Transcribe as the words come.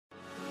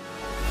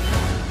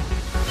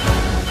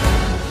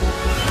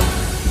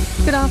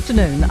Good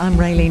afternoon, I'm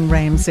Raylene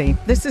Ramsey.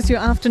 This is your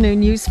afternoon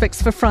news fix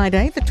for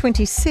Friday, the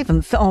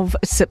 27th of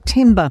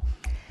September.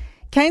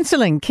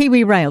 Cancelling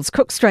Kiwi Rail's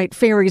Cook Strait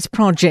Ferries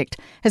project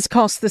has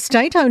cost the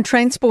state-owned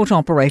transport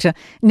operator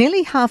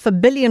nearly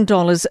 $500 million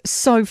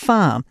so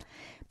far.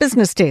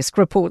 Business Desk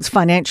reports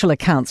financial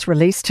accounts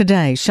released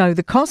today show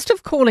the cost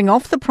of calling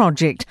off the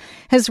project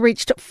has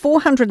reached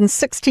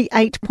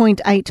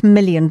 $468.8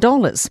 million.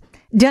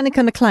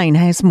 Danica McLean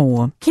has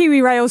more.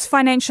 Kiwi Rail's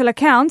financial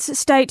accounts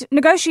state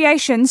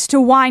negotiations to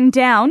wind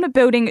down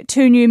building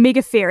 2 new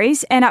mega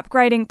ferries and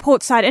upgrading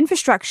portside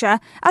infrastructure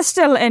are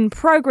still in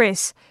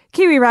progress.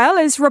 Kiwi Rail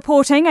is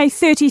reporting a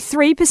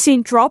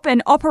 33% drop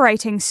in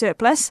operating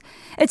surplus.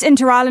 Its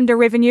Inter-Islander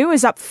revenue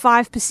is up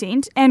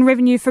 5% and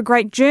revenue for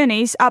Great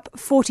Journeys up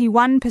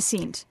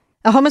 41%.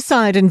 A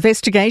homicide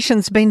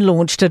investigation's been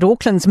launched at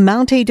Auckland's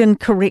Mount Eden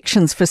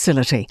Corrections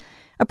Facility.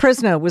 A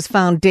prisoner was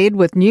found dead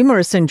with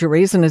numerous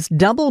injuries in his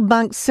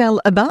double-bunk cell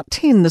about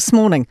 10 this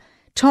morning.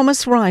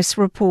 Thomas Rice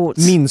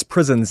reports. Men's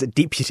Prisons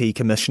Deputy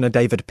Commissioner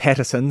David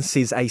Patterson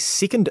says a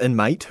second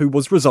inmate who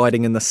was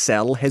residing in the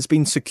cell has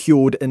been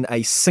secured in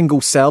a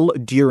single cell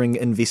during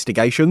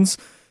investigations.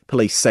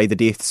 Police say the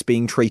death's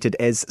being treated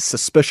as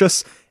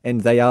suspicious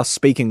and they are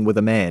speaking with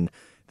a man.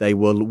 They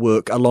will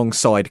work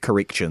alongside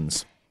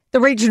corrections. The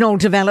Regional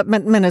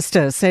Development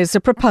Minister says a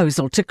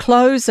proposal to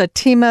close a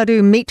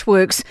Timaru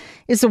meatworks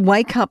is a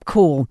wake-up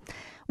call.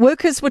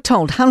 Workers were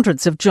told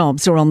hundreds of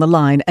jobs are on the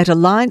line at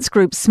Alliance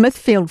Group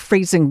Smithfield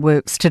Freezing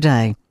Works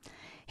today.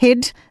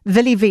 Head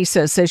Vili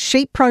Visa says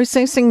sheep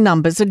processing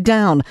numbers are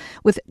down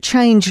with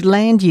changed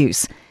land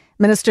use.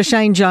 Minister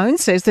Shane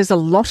Jones says there's a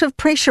lot of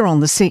pressure on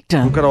the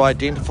sector. We've got to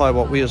identify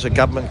what we as a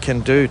government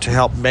can do to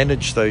help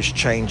manage those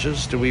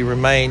changes. Do we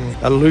remain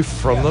aloof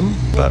from them?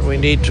 But we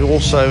need to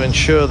also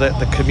ensure that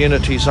the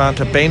communities aren't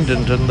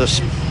abandoned in this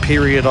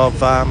period of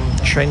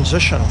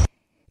transition.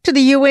 To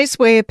the US,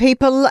 where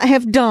people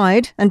have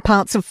died and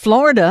parts of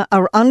Florida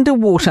are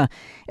underwater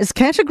as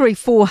Category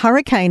 4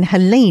 Hurricane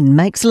Helene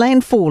makes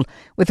landfall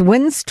with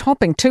winds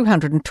topping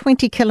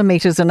 220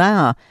 kilometres an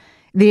hour.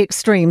 The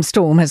extreme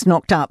storm has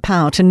knocked out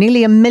power to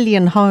nearly 1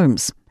 million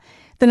homes.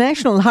 The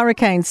National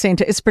Hurricane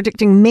Centre is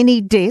predicting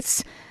many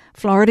deaths.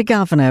 Florida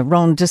Governor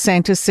Ron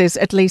DeSantis says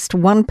at least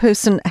one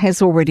person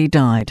has already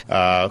died.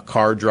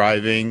 Car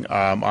driving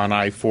on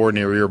I-4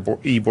 near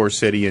Ybor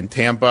City in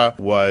Tampa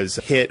was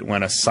hit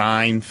when a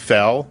sign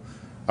fell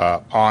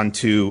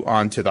onto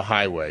the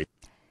highway.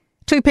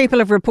 2 people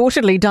have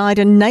reportedly died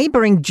in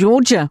neighbouring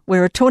Georgia,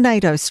 where a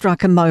tornado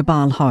struck a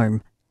mobile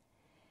home.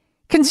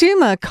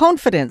 Consumer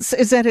confidence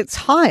is at its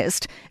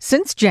highest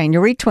since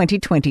January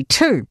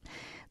 2022.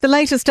 The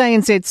latest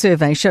ANZ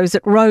survey shows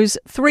it rose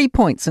 3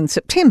 points in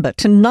September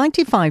to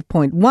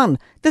 95.1,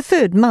 the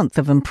third month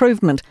of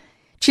improvement.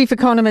 Chief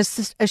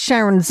economist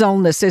Sharon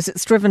Zollner says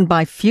it's driven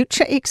by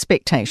future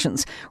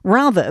expectations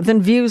rather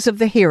than views of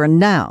the here and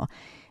now.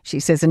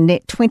 She says a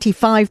net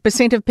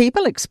 25% of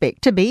people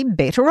expect to be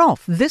better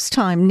off this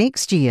time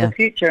next year. The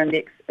future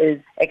index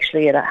is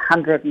actually at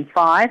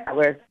 105,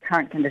 whereas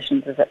current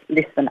conditions is at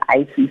less than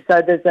 80.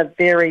 So there's a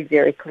very,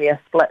 very clear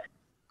split.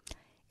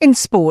 In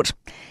sport,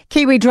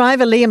 Kiwi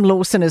driver Liam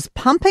Lawson is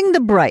pumping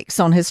the brakes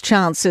on his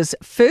chances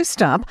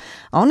first up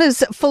on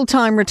his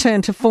full-time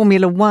return to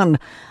Formula One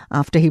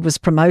after he was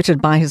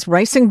promoted by his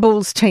Racing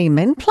Bulls team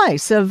in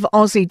place of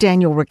Aussie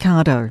Daniel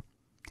Ricciardo.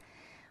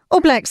 All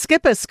Black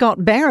skipper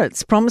Scott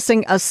Barrett's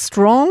promising a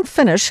strong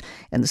finish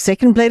in the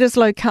second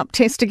Bledisloe Cup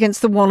test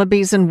against the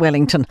Wallabies in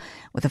Wellington,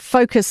 with a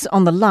focus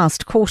on the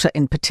last quarter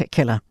in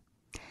particular.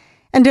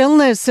 And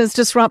illness has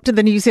disrupted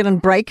the New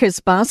Zealand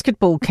Breakers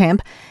basketball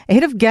camp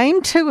ahead of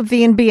Game 2 of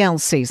the NBL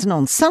season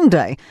on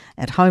Sunday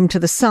at home to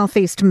the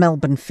Southeast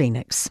Melbourne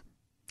Phoenix.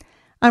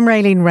 I'm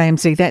Raylene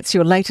Ramsey. That's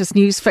your latest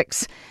news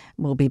fix.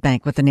 We'll be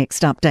back with the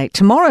next update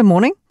tomorrow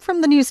morning from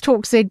the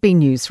Newstalk ZB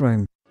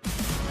newsroom.